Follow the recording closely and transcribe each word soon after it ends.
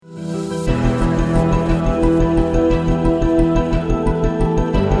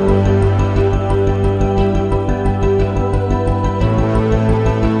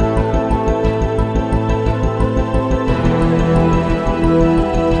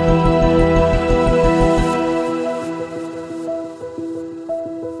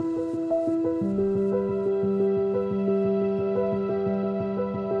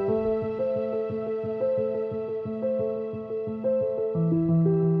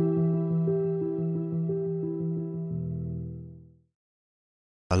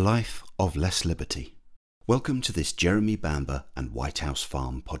A Life of Less Liberty. Welcome to this Jeremy Bamber and White House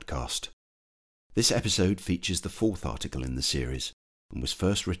Farm podcast. This episode features the fourth article in the series and was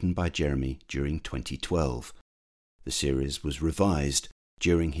first written by Jeremy during 2012. The series was revised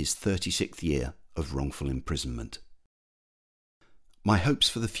during his 36th year of wrongful imprisonment. My hopes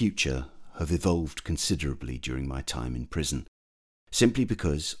for the future have evolved considerably during my time in prison, simply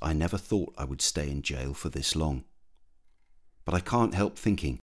because I never thought I would stay in jail for this long. But I can't help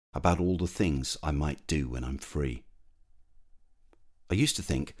thinking about all the things I might do when I'm free. I used to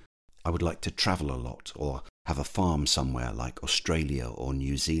think I would like to travel a lot or have a farm somewhere like Australia or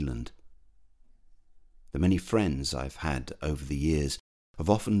New Zealand. The many friends I've had over the years have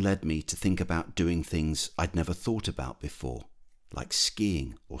often led me to think about doing things I'd never thought about before, like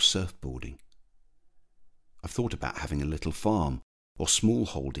skiing or surfboarding. I've thought about having a little farm or small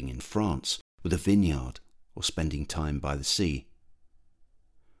holding in France with a vineyard, or spending time by the sea.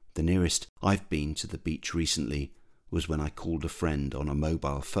 The nearest I've been to the beach recently was when I called a friend on a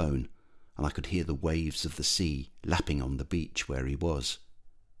mobile phone and I could hear the waves of the sea lapping on the beach where he was.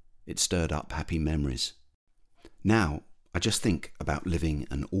 It stirred up happy memories. Now, I just think about living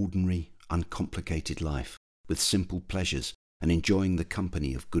an ordinary, uncomplicated life with simple pleasures and enjoying the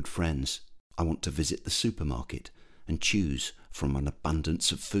company of good friends. I want to visit the supermarket and choose from an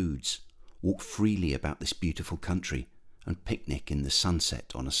abundance of foods, walk freely about this beautiful country and picnic in the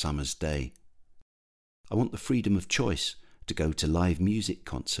sunset on a summer's day. I want the freedom of choice to go to live music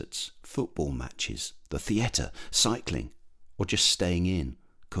concerts, football matches, the theatre, cycling, or just staying in,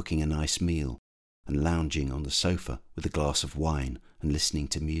 cooking a nice meal and lounging on the sofa with a glass of wine and listening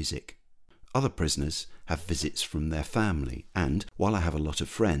to music. Other prisoners have visits from their family, and while I have a lot of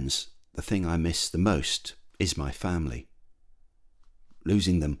friends, the thing I miss the most is my family.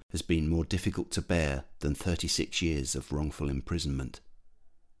 Losing them has been more difficult to bear than 36 years of wrongful imprisonment.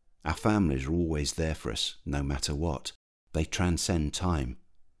 Our families are always there for us, no matter what. They transcend time.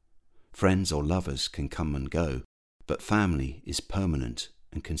 Friends or lovers can come and go, but family is permanent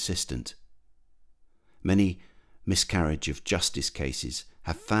and consistent. Many miscarriage of justice cases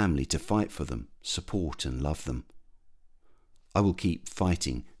have family to fight for them, support and love them. I will keep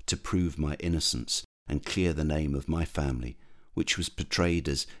fighting to prove my innocence and clear the name of my family, which was portrayed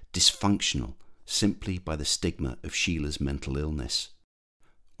as dysfunctional simply by the stigma of Sheila's mental illness.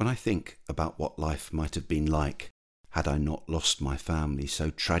 When I think about what life might have been like had I not lost my family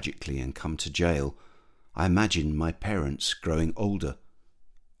so tragically and come to jail, I imagine my parents growing older,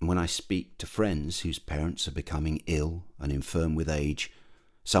 and when I speak to friends whose parents are becoming ill and infirm with age,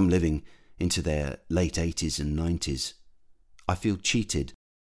 some living into their late 80s and 90s, I feel cheated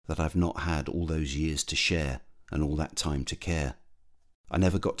that I've not had all those years to share and all that time to care. I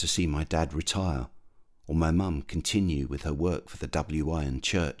never got to see my dad retire, or my mum continue with her work for the WI and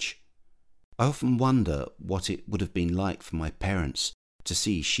church. I often wonder what it would have been like for my parents to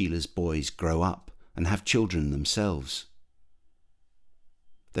see Sheila's boys grow up and have children themselves.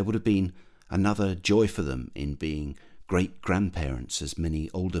 There would have been another joy for them in being great-grandparents as many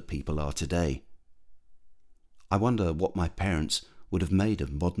older people are today. I wonder what my parents would have made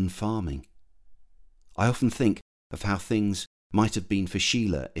of modern farming. I often think of how things might have been for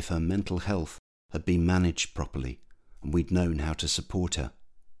Sheila if her mental health had been managed properly and we'd known how to support her.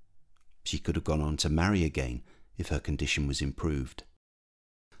 She could have gone on to marry again if her condition was improved.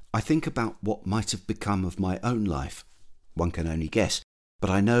 I think about what might have become of my own life. One can only guess, but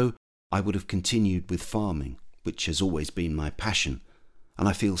I know I would have continued with farming, which has always been my passion, and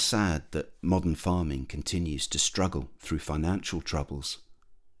I feel sad that modern farming continues to struggle through financial troubles.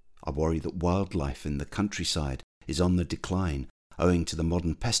 I worry that wildlife in the countryside is on the decline owing to the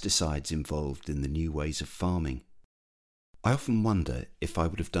modern pesticides involved in the new ways of farming. I often wonder if I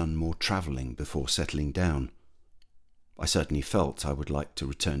would have done more travelling before settling down. I certainly felt I would like to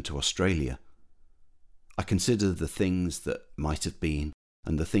return to Australia. I consider the things that might have been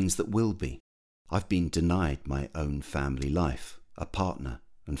and the things that will be. I've been denied my own family life, a partner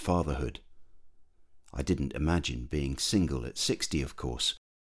and fatherhood. I didn't imagine being single at 60, of course.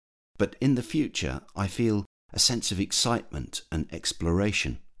 But in the future, I feel a sense of excitement and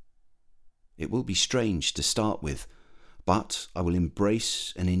exploration. It will be strange to start with, but I will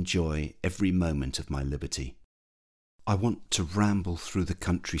embrace and enjoy every moment of my liberty. I want to ramble through the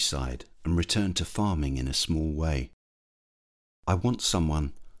countryside and return to farming in a small way. I want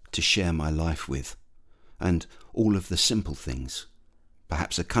someone to share my life with, and all of the simple things.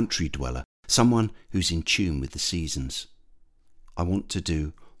 Perhaps a country dweller, someone who's in tune with the seasons. I want to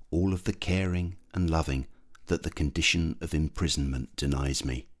do all of the caring and loving that the condition of imprisonment denies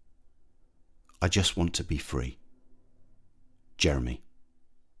me. I just want to be free. Jeremy.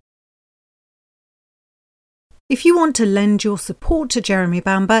 If you want to lend your support to Jeremy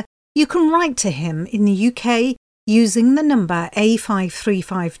Bamber, you can write to him in the UK using the number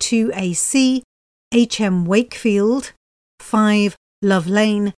A5352AC, HM Wakefield, 5 Love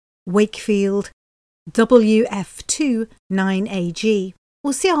Lane, Wakefield, WF2 9AG,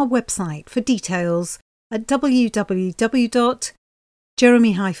 or see our website for details at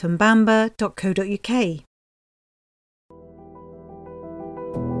www.jeremy-bamber.co.uk.